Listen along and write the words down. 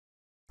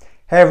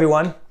Hey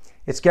everyone,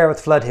 it's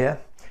Gareth Flood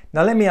here.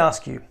 Now let me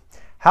ask you,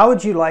 how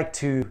would you like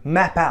to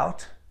map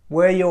out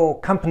where your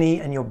company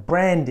and your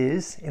brand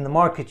is in the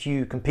market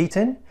you compete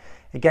in,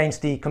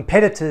 against the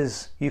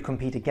competitors you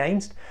compete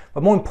against,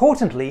 but more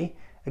importantly,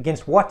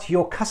 against what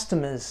your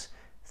customers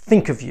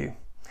think of you?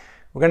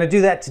 We're going to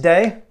do that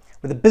today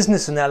with a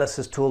business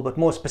analysis tool, but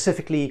more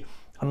specifically,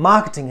 a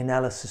marketing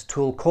analysis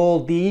tool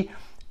called the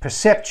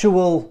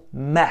Perceptual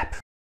Map.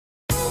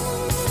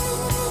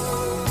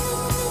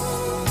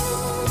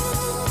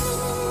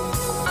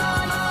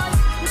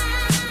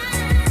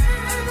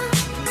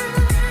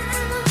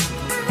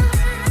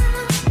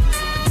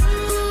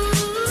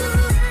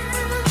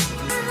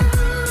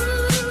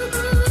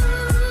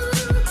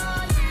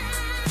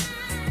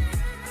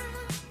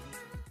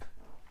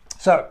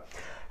 So,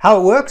 how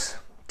it works,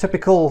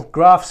 typical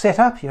graph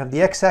setup, you have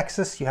the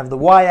x-axis, you have the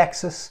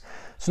y-axis.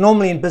 So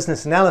normally in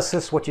business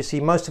analysis, what you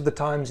see most of the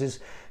times is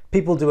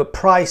people do a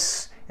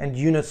price and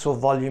units or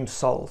volume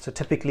sold. So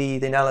typically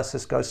the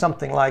analysis goes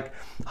something like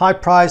high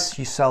price,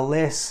 you sell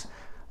less,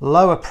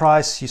 lower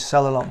price, you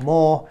sell a lot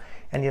more,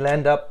 and you'll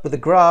end up with a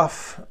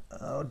graph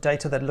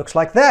data that looks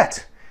like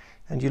that.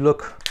 And you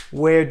look,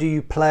 where do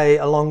you play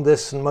along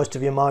this, and most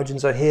of your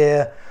margins are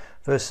here,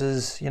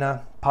 versus,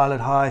 pile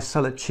it high,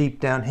 sell it cheap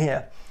down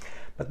here.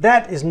 But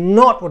that is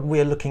not what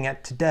we're looking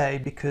at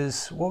today,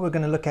 because what we're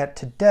going to look at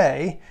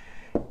today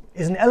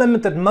is an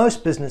element that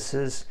most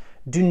businesses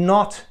do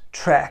not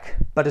track,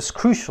 but is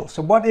crucial.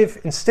 So what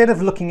if, instead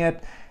of looking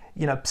at,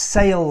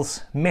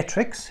 sales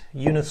metrics,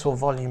 units or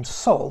volumes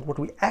sold, what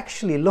we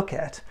actually look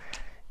at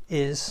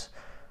is,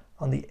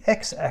 on the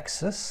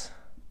x-axis,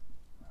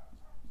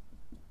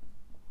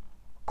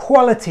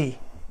 quality.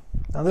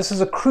 Now this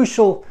is a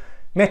crucial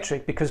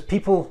metric because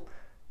people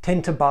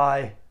tend to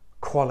buy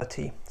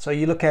quality. So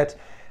you look at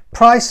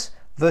price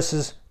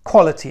versus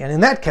quality, and in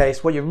that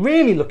case what you're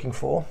really looking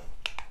for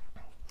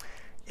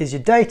is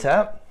your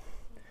data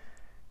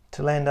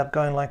to end up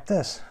going like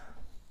this.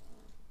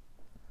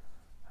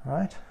 All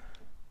right,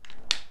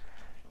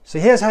 so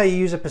here's how you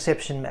use a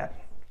perception map.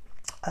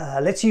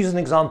 Let's use an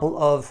example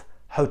of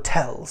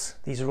hotels.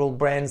 These are all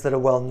brands that are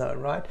well known,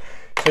 right?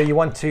 So you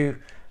want to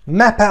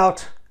map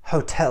out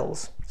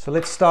hotels. So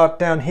let's start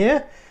down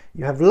here.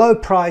 You have low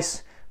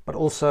price, but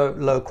also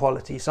low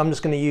quality. So I'm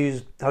just going to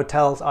use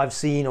hotels I've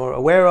seen or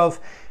aware of.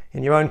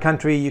 In your own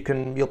country,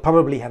 you'll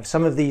probably have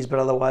some of these, but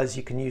otherwise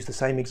you can use the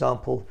same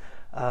example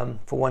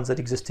for ones that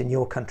exist in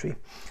your country.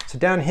 So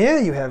down here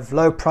you have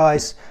low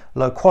price,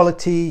 low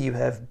quality. You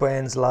have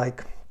brands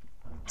like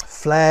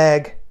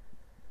Flag,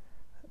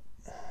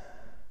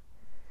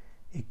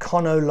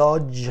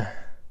 Econolodge,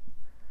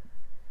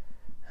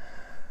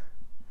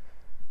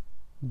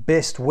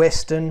 Best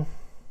Western.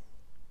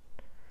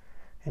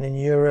 And in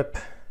Europe,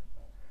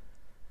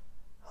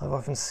 I've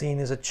often seen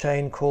is a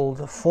chain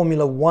called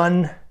Formula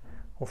 1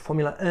 or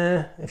Formula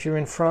 1 if you're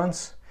in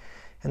France.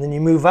 And then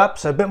you move up,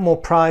 so a bit more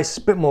price,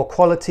 a bit more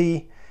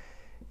quality.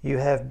 You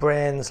have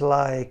brands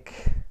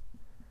like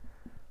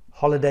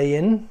Holiday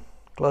Inn,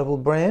 global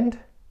brand.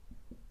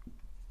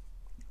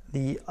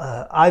 The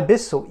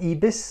Ibis or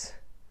Ibis,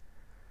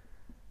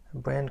 a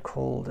brand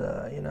called,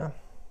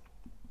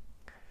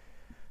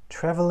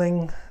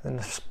 Traveling. Then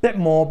a bit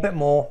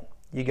more.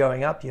 You're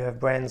going up, you have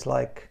brands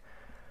like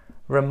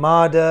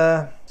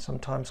Ramada,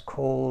 sometimes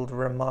called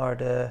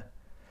Ramada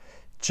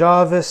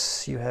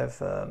Jarvis. You have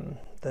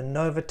the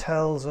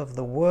Novotels of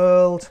the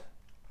world.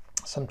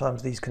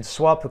 Sometimes these can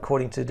swap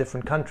according to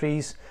different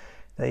countries.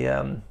 They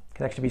can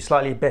actually be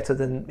slightly better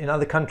than in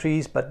other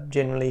countries, but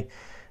generally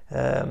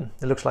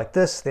it looks like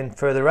this. Then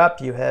further up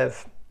you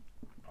have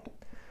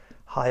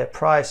higher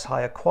price,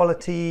 higher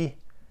quality,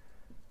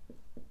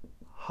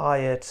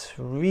 Hyatt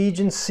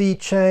Regency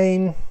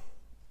chain,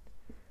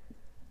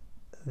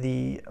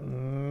 the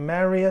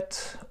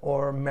Marriott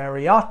or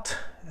Marriott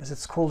as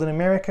it's called in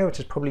America, which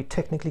is probably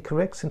technically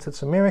correct since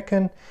it's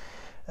American.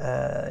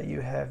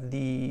 You have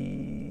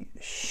the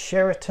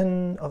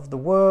Sheraton of the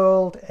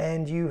world,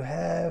 and you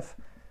have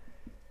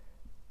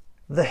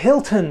the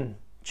Hilton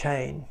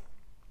chain.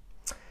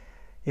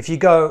 If you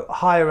go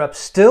higher up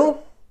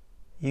still,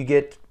 you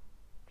get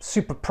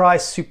super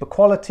price, super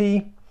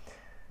quality.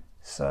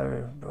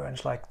 So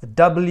brands like the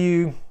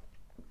W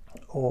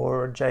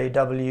or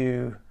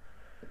JW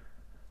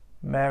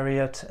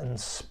Marriott and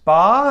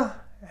Spa,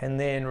 and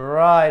then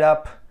right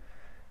up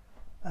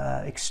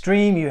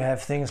extreme you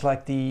have things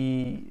like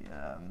the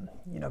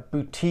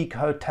boutique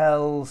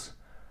hotels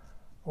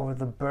or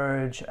the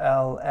Burj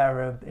Al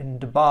Arab in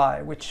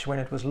Dubai, which when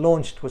it was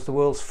launched was the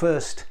world's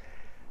first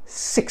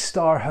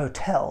 6-star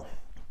hotel.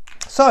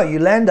 So you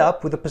land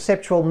up with a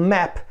perceptual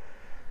map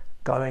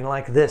going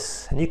like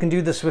this, and you can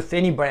do this with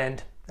any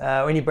brand,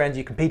 any brand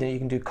you compete in. You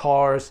can do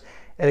cars,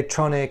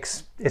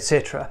 electronics,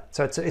 etc.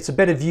 So it's a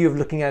better view of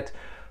looking at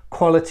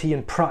quality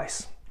and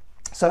price.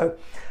 So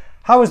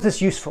how is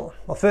this useful?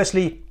 Well,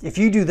 firstly, if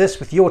you do this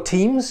with your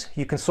teams,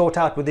 you can sort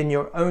out within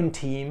your own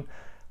team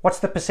what's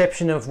the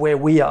perception of where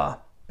we are.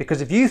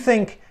 Because if you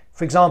think,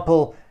 for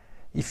example,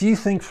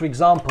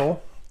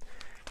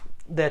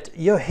 that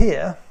you're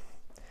here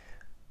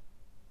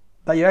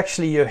but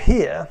you're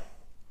here,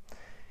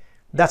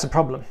 that's a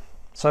problem.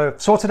 So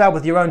sort it out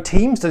with your own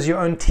teams. Does your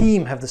own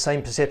team have the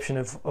same perception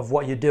of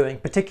what you're doing?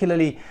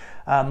 Particularly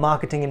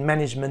marketing and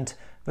management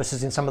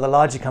versus in some of the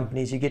larger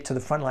companies, you get to the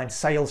frontline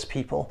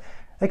salespeople.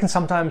 They can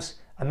sometimes,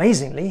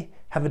 amazingly,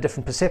 have a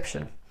different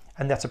perception,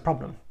 and that's a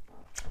problem.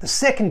 The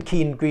second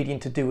key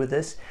ingredient to do with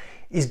this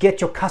is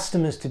get your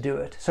customers to do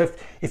it. So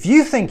if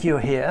you think you're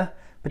here,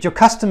 but your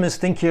customers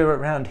think you're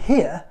around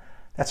here,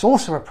 that's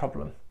also a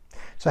problem.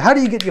 So how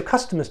do you get your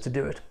customers to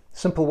do it?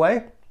 Simple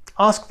way,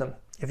 ask them.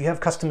 If you have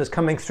customers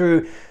coming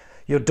through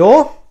your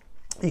door,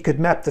 you could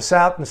map this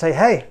out and say,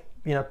 hey,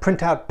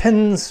 print out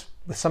pins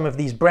with some of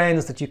these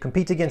brands that you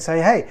compete against.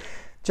 Say, hey,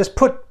 just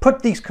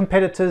put these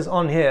competitors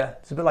on here.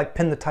 It's a bit like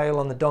pin the tail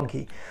on the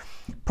donkey.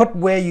 Put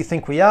where you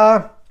think we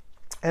are,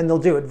 and they'll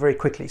do it very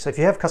quickly. So if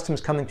you have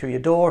customers coming through your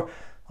door,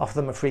 offer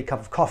them a free cup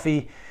of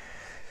coffee.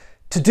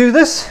 To do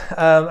this,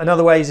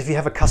 another way is if you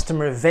have a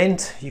customer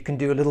event, you can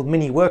do a little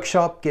mini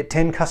workshop, get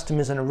 10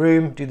 customers in a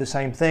room, do the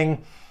same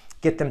thing,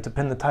 get them to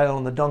pin the tail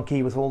on the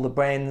donkey with all the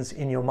brands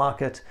in your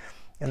market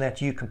and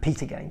that you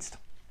compete against.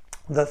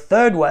 The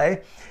third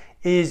way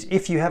is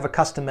if you have a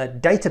customer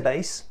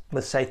database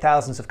with, say,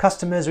 thousands of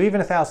customers or even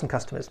 1,000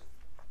 customers,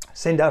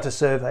 send out a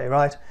survey,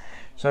 right?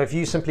 So if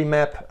you simply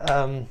map,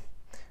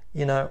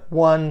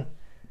 1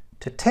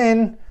 to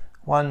 10,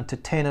 1 to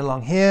 10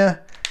 along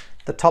here,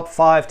 the top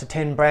 5 to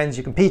 10 brands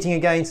you're competing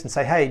against, and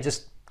say, hey,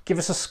 just give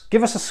us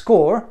a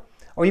score,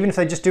 or even if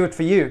they just do it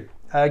for you,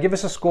 give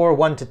us a score of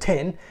 1 to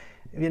 10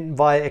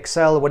 via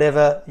Excel or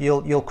whatever.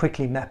 You'll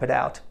quickly map it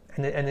out,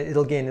 and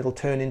it'll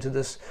turn into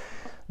this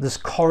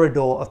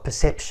corridor of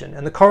perception.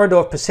 And the corridor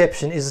of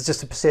perception is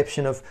just a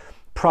perception of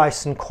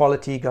price and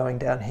quality going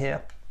down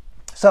here.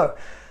 So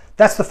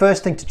that's the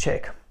first thing to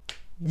check.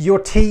 Your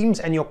teams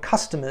and your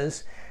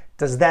customers,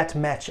 does that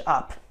match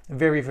up?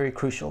 Very, very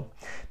crucial.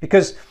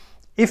 Because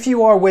if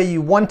you are where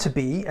you want to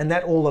be and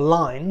that all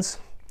aligns,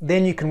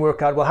 then you can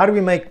work out, well, how do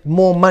we make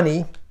more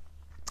money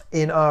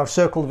in our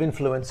circle of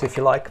influence, if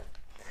you like?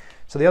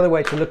 So the other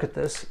way to look at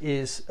this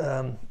is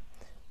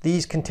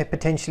these can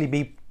potentially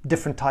be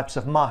different types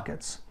of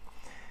markets.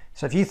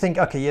 So if you think,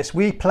 okay, yes,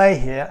 we play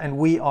here and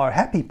we are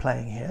happy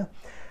playing here,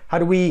 how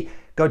do we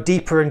go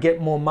deeper and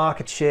get more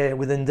market share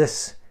within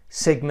this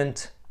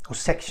segment or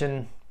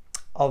section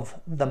of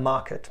the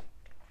market?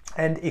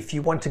 And if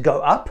you want to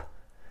go up,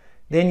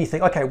 then you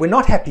think, okay, we're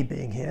not happy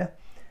being here.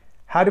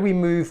 How do we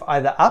move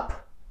either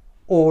up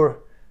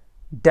or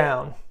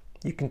down?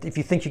 If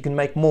you think you can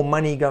make more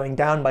money going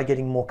down by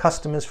getting more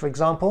customers, for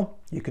example,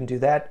 you can do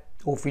that.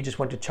 Or if we just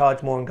want to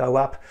charge more and go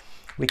up,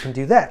 we can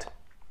do that.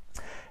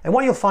 And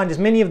what you'll find is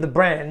many of the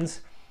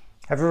brands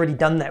have already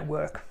done that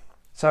work.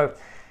 So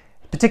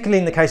particularly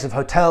in the case of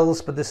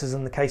hotels, but this is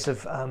in the case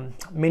of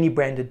many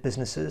branded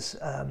businesses,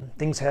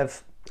 things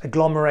have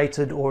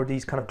agglomerated, or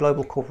these kind of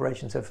global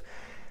corporations have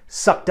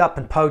sucked up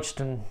and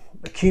poached and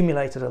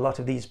accumulated a lot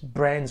of these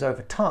brands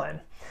over time.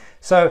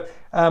 So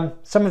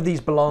some of these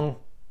belong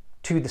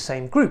to the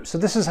same group. So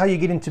this is how you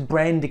get into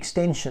brand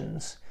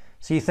extensions.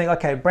 So you think,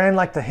 okay, a brand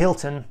like the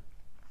Hilton,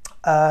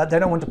 they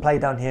don't want to play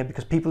down here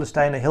because people who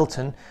stay in a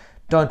Hilton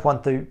don't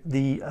want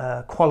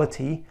the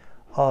quality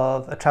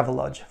of a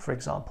Travelodge, for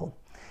example.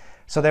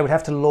 So they would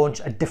have to launch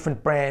a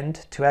different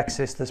brand to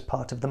access this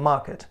part of the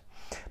market.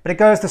 But it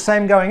goes the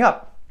same going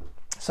up.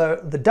 So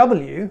the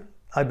W,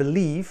 I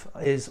believe,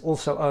 is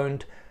also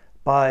owned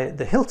by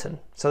the Hilton.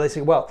 So they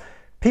say, well,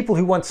 people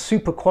who want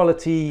super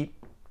quality,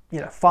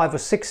 5 or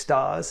 6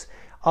 stars,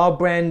 our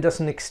brand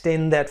doesn't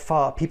extend that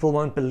far. People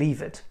won't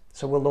believe it.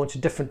 So we'll launch a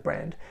different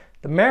brand.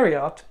 The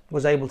Marriott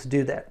was able to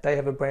do that. They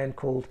have a brand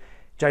called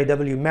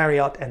JW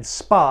Marriott and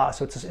Spa.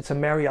 So it's a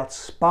Marriott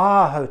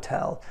Spa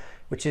hotel,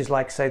 which is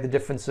like, say, the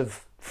difference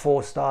of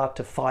 4-star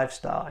to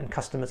 5-star, and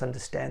customers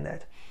understand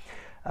that.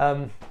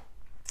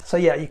 So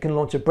yeah, you can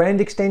launch a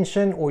brand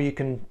extension, or you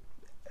can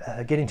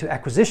get into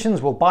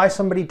acquisitions. We'll buy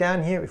somebody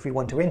down here if we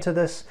want to enter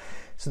this.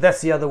 So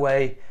that's the other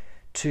way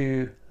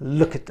to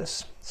look at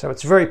this. So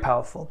it's very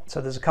powerful. So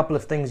there's a couple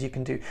of things you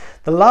can do.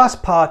 The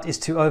last part is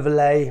to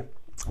overlay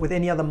with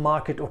any other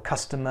market or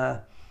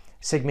customer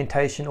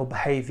segmentation or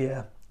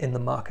behavior in the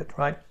market,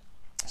 right?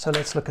 So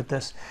let's look at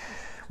this.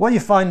 What you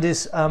find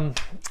is a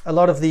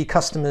lot of the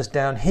customers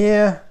down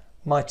here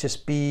might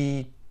just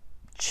be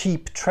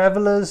cheap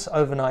travelers,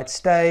 overnight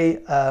stay,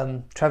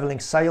 traveling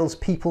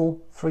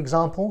salespeople, for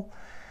example.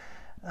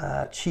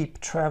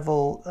 Cheap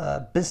travel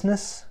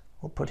business.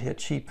 We'll put here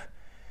cheap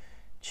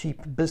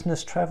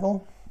business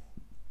travel.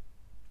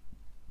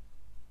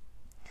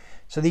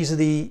 So these are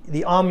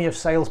the army of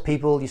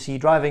salespeople you see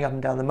driving up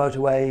and down the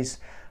motorways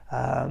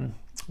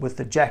with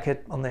the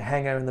jacket on their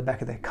hanger in the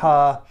back of their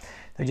car.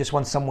 They just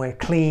want somewhere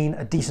clean,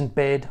 a decent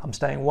bed. I'm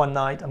staying one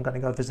night, I'm going to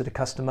go visit a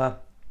customer,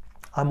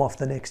 I'm off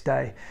the next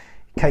day.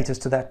 It caters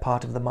to that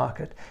part of the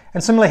market.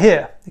 And similar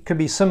here, it could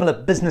be similar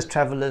business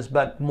travelers,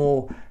 but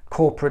more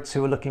corporates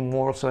who are looking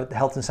more also at the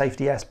health and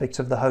safety aspects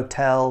of the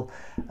hotel,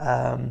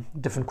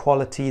 different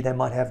quality. They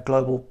might have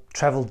global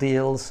travel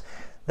deals,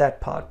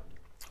 that part.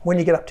 When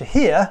you get up to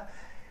here,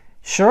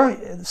 Sure,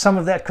 some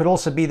of that could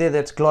also be there.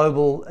 That's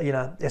global, you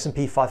know,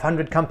 S&P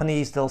 500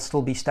 companies, they'll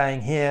still be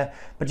staying here,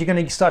 but you're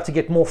going to start to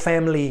get more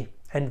family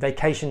and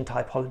vacation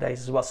type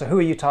holidays as well. So who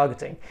are you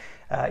targeting?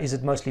 Is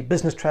it mostly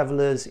business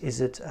travelers? Is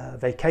it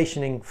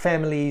vacationing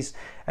families?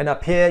 And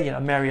up here, you know,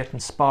 Marriott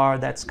and Spa,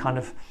 that's kind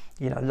of,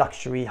 you know,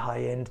 luxury,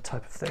 high-end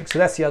type of thing. So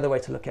that's the other way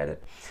to look at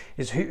it,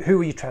 is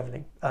who are you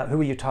traveling?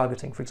 Who are you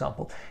targeting, for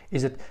example?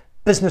 Is it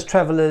business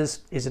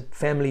travelers? Is it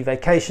family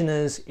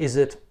vacationers? Is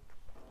it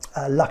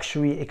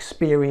luxury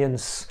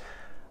experience,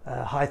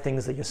 high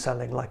things that you're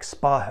selling like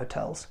spa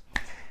hotels?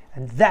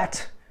 And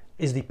that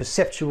is the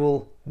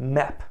perceptual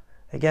map.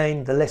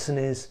 Again, the lesson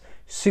is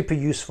super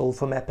useful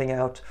for mapping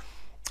out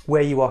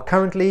where you are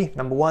currently.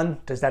 Number one,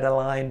 does that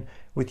align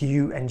with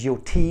you and your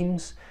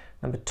teams?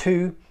 Number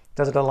two,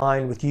 does it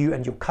align with you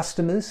and your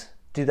customers?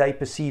 Do they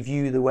perceive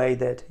you the way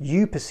that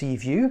you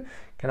perceive you?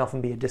 Can often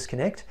be a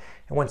disconnect.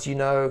 And once you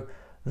know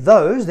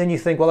those, then you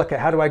think, well, okay,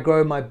 how do I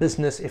grow my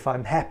business if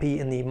I'm happy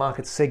in the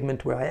market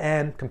segment where I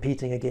am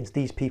competing against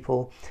these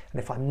people?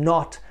 And if I'm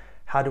not,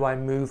 how do I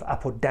move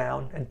up or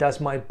down? And does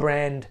my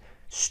brand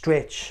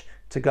stretch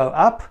to go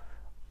up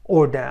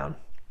or down?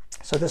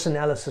 So this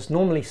analysis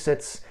normally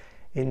sits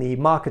in the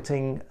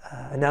marketing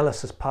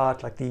analysis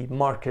part, like the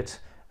market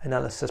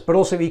analysis, but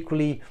also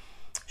equally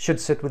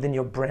should sit within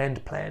your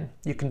brand plan.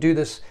 You can do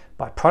this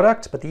by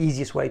product, but the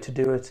easiest way to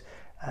do it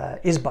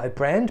is by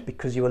brand,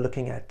 because you are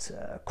looking at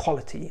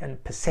quality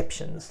and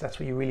perceptions. That's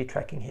what you're really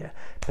tracking here,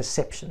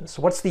 perceptions.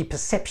 So what's the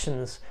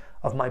perceptions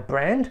of my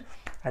brand,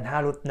 and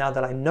how now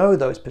that I know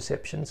those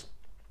perceptions,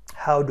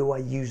 how do I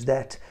use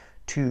that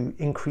to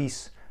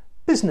increase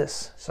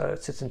business? So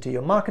it sits into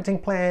your marketing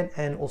plan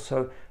and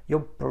also your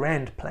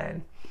brand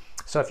plan.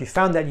 So if you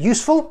found that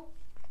useful,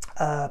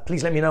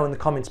 please let me know in the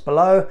comments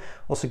below.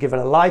 Also give it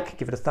a like,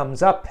 give it a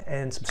thumbs up,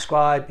 and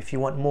subscribe if you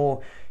want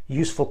more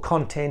useful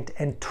content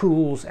and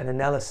tools and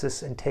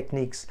analysis and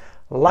techniques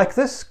like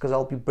this, because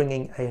I'll be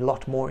bringing a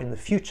lot more in the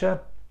future.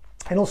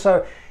 And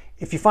also,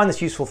 if you find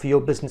this useful for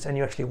your business and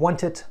you actually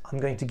want it, I'm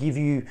going to give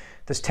you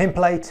this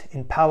template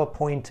in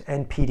PowerPoint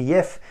and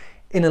PDF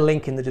in a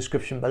link in the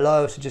description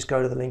below. So just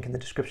go to the link in the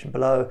description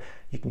below.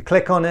 You can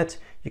click on it,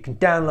 you can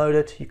download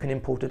it, you can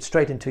import it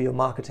straight into your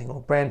marketing or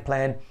brand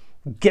plan,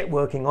 get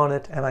working on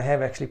it. And I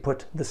have actually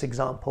put this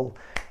example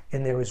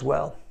in there as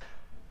well.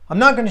 I'm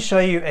now going to show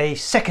you a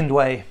second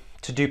way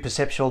to do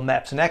perceptual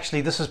maps, and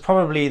actually this is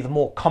probably the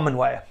more common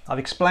way. I've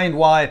explained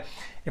why,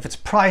 if it's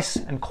price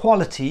and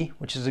quality,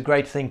 which is a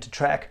great thing to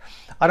track,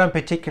 I don't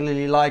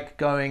particularly like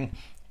going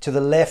to the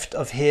left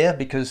of here,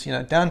 because, you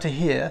know, down to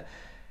here,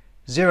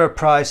 zero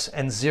price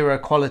and zero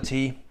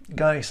quality,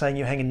 saying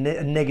you're hanging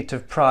a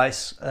negative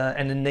price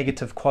and a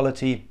negative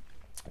quality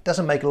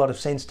doesn't make a lot of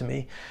sense to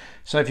me.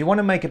 So if you want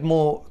to make it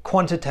more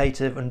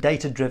quantitative and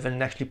data driven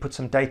and actually put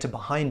some data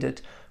behind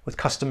it with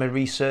customer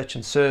research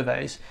and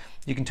surveys,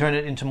 you can turn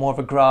it into more of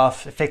a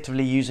graph,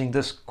 effectively using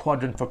this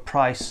quadrant for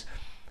price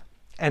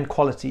and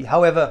quality.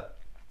 However,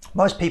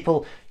 most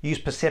people use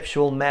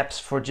perceptual maps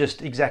for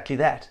just exactly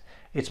that.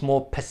 It's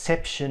more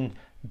perception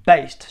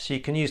based. So you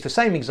can use the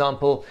same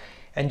example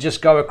and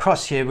just go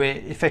across here, where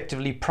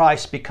effectively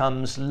price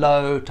becomes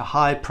low to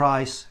high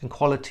price and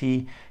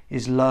quality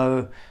is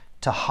low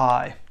to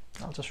high.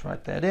 I'll just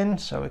write that in.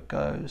 So it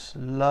goes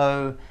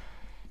low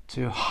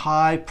to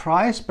high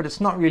price, but it's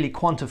not really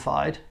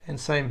quantified. And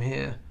same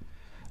here,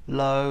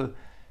 low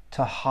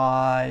to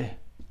high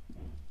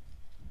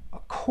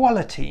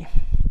quality.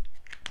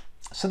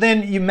 So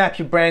then you map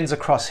your brands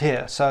across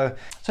here. So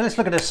let's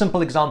look at a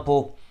simple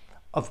example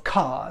of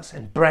cars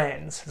and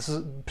brands.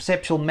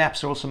 Perceptual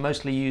maps are also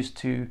mostly used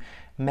to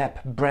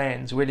map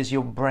brands. Where does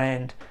your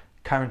brand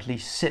currently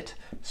sit?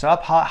 So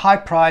up high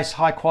price,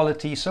 high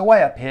quality. So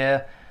way up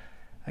here,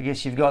 I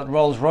guess you've got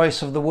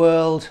Rolls-Royce of the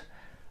world.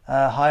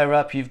 Higher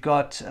up, you've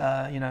got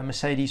you know,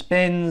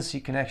 Mercedes-Benz.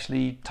 You can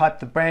actually type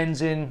the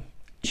brands in.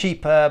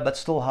 Cheaper, but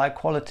still high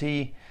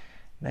quality.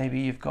 Maybe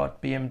you've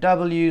got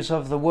BMWs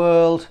of the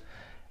world.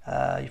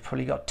 You've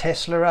probably got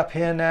Tesla up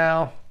here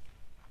now.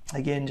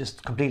 Again,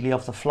 just completely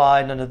off the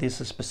fly. None of this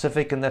is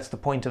specific, and that's the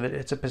point of it.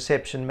 It's a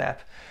perception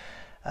map.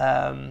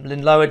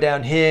 Then lower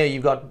down here,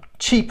 you've got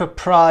cheaper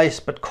price,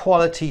 but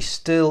quality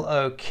still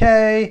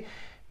okay.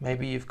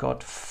 Maybe you've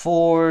got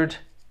Ford.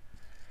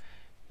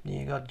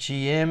 You got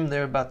GM.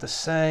 They're about the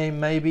same,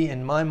 maybe,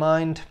 in my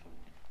mind.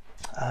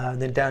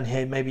 Then down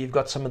here, maybe you've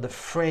got some of the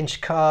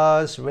French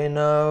cars,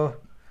 Renault.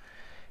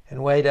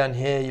 And way down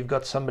here, you've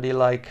got somebody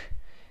like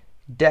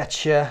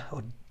Dacia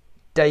or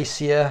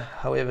Dacia,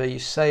 however you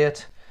say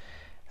it.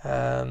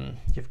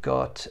 You've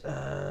got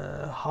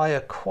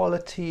higher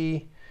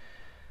quality.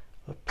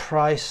 The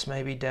price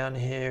maybe down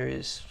here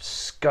is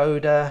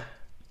Skoda.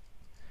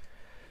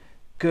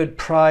 Good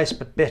price,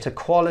 but better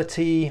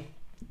quality.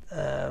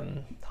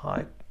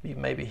 High,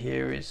 maybe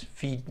here is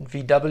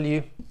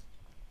VW,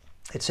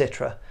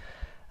 etc.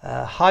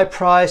 High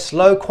price,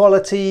 low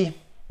quality.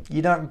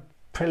 You don't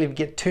probably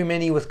get too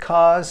many with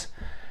cars.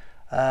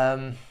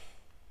 Some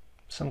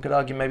could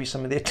argue maybe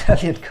some of the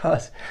Italian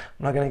cars.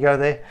 I'm not going to go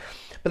there.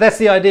 But that's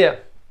the idea.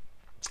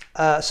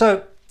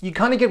 So you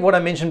kind of get what I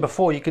mentioned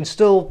before. You can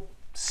still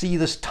see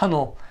this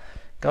tunnel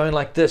going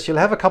like this. You'll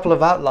have a couple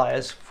of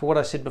outliers for what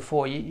I said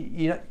before.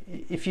 You're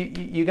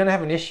going to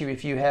have an issue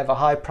if you have a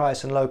high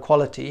price and low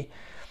quality,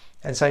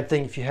 and same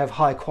thing if you have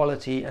high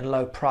quality and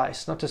low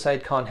price. Not to say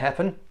it can't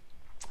happen.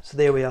 So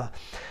there we are,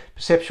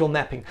 perceptual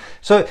mapping.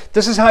 So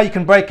this is how you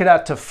can break it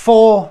out to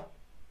 4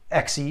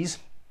 axes,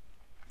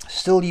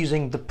 still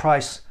using the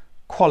price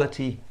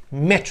quality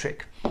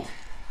metric.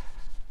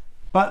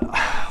 But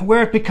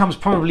where it becomes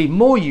probably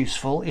more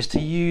useful is to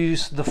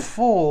use the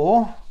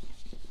 4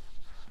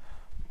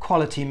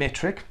 quality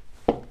metric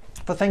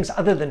for things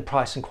other than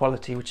price and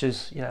quality, which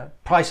is,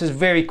 price is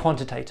very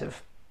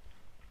quantitative.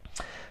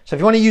 So if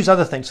you want to use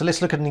other things, so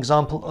let's look at an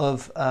example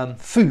of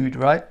food,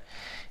 right?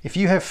 If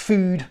you have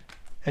food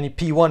and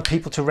you want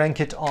people to rank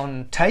it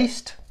on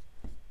taste,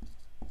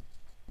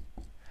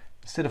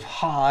 instead of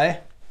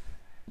high,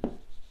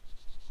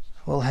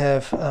 we'll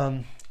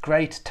have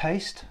great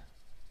taste.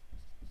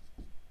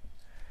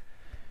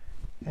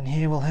 And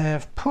here we'll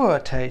have poor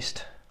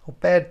taste or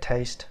bad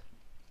taste.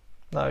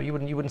 No, you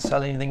wouldn't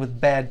sell anything with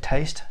bad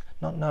taste,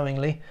 not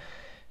knowingly.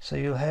 So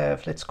you'll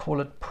have, let's call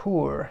it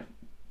poor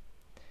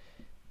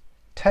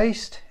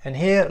taste. And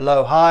here,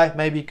 low, high.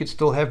 Maybe you could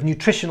still have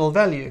nutritional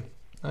value.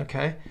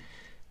 Okay,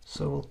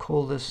 so we'll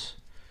call this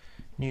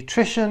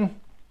nutrition,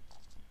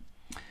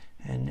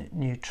 and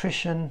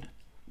nutrition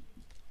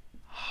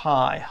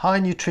high. High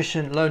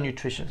nutrition, low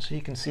nutrition. So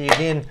you can see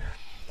again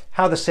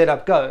how the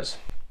setup goes.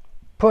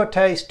 Poor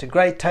taste to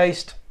great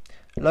taste,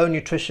 low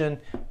nutrition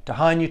to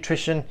high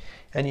nutrition,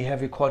 and you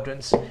have your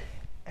quadrants.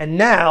 And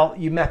now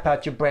you map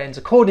out your brands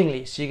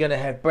accordingly. So you're going to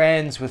have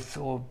brands with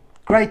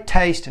great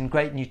taste and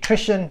great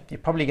nutrition. You're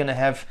probably going to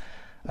have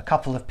a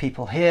couple of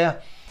people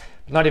here.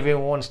 Not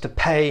everyone wants to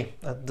pay.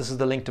 This is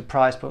the link to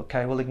price, but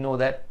okay, we'll ignore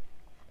that.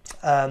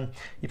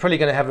 You're probably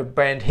going to have a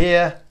brand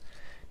here.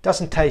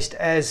 Doesn't taste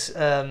as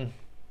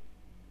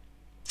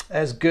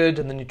good,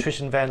 and the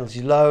nutrition value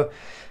is low.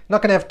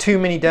 Not going to have too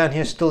many down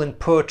here still in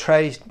poor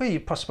taste, but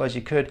I suppose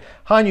you could.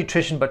 High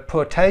nutrition but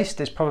poor taste,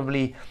 there's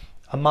probably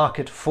a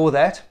market for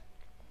that.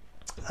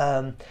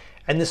 And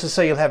this is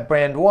so you'll have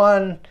brand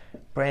 1,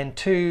 brand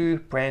 2,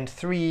 brand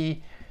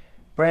 3,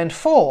 brand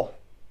 4.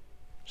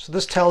 So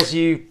this tells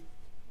you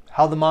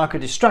how the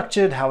market is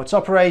structured, how it's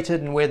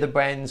operated, and where the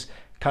brands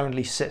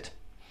currently sit.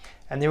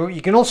 And there,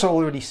 you can also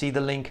already see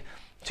the link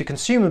to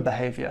consumer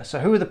behavior. So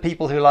who are the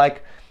people who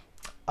like,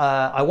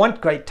 I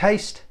want great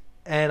taste,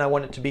 and I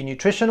want it to be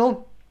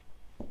nutritional?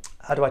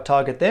 How do I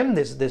target them?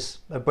 There's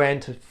a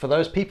brand for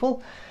those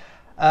people.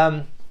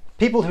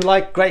 People who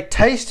like great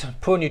taste,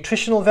 poor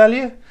nutritional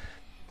value,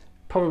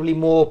 probably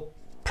more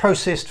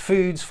processed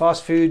foods,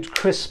 fast food,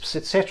 crisps,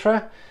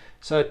 etc.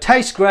 So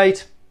taste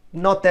great,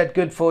 not that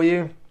good for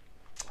you.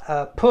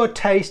 Poor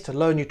taste,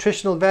 low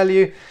nutritional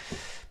value,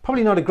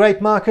 probably not a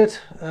great market.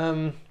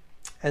 And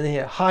then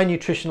here, high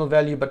nutritional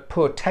value but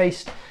poor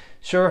taste.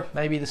 Sure,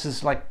 maybe this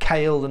is like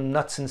kale and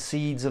nuts and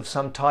seeds of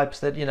some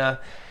types that,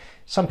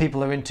 some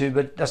people are into,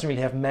 but doesn't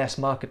really have mass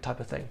market type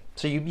of thing.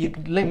 So you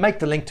make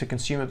the link to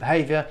consumer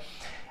behavior,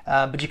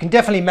 but you can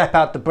definitely map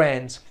out the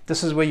brands.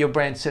 This is where your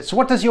brand sits. So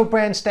what does your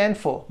brand stand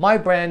for? My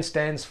brand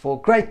stands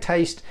for great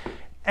taste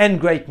and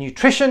great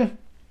nutrition.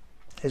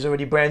 There's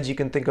already brands you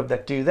can think of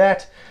that do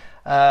that.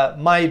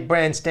 My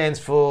brand stands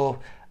for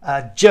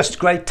just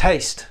great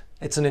taste.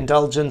 It's an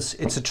indulgence,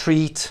 it's a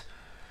treat.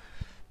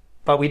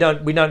 But we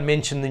don't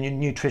mention the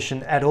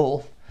nutrition at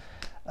all.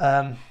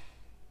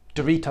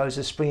 Doritos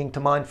is springing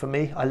to mind for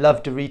me. I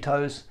love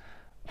Doritos.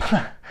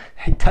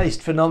 They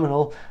taste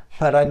phenomenal,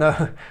 but I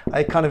know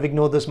I kind of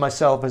ignore this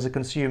myself as a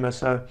consumer.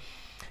 So,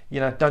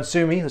 don't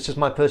sue me. That's just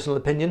my personal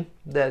opinion.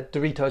 That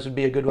Doritos would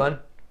be a good one,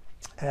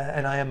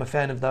 and I am a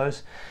fan of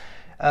those.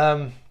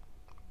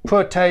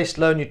 Poor taste,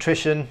 low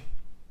nutrition,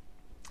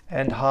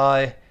 and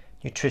high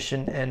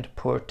nutrition and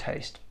poor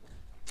taste.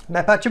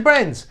 Map out your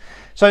brands.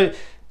 So,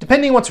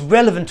 depending on what's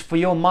relevant for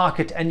your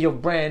market and your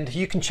brand,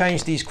 you can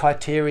change these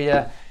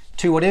criteria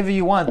to whatever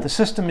you want. The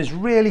system is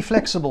really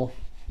flexible.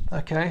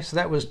 Okay, so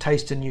that was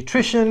taste and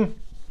nutrition.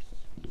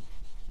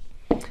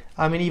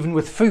 I mean, even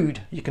with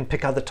food, you can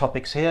pick other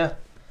topics here.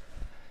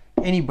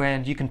 Any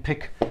brand, you can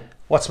pick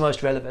what's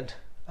most relevant.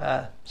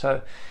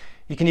 So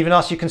you can even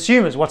ask your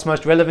consumers what's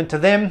most relevant to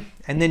them,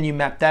 and then you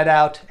map that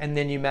out, and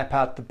then you map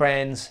out the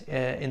brands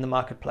in the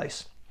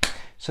marketplace.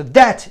 So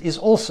that is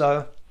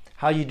also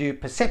how you do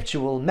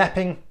perceptual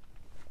mapping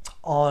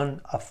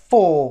on a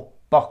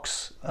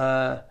 4-box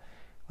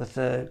with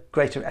the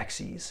greater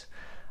axes.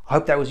 I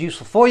hope that was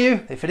useful for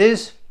you. If it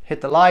is,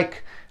 hit the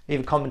like, leave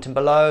a comment in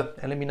below,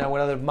 and let me know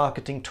what other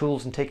marketing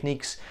tools and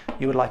techniques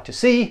you would like to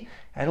see.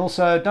 And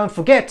also don't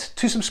forget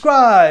to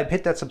subscribe.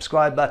 Hit that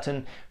subscribe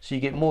button so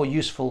you get more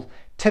useful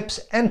tips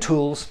and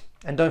tools.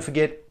 And don't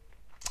forget,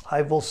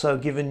 I've also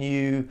given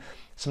you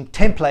some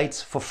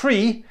templates for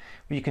free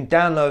where you can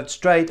download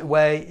straight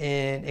away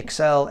in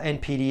Excel and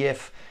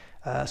PDF,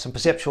 some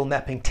perceptual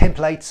mapping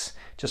templates.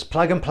 Just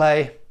plug and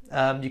play.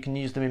 You can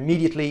use them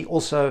immediately.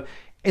 Also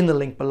in the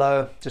link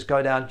below, just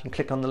go down, you can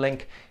click on the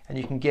link, and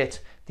you can get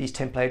these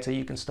templates that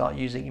you can start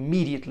using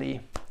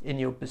immediately in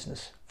your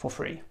business for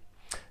free.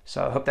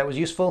 So I hope that was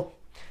useful.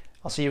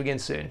 I'll see you again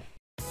soon.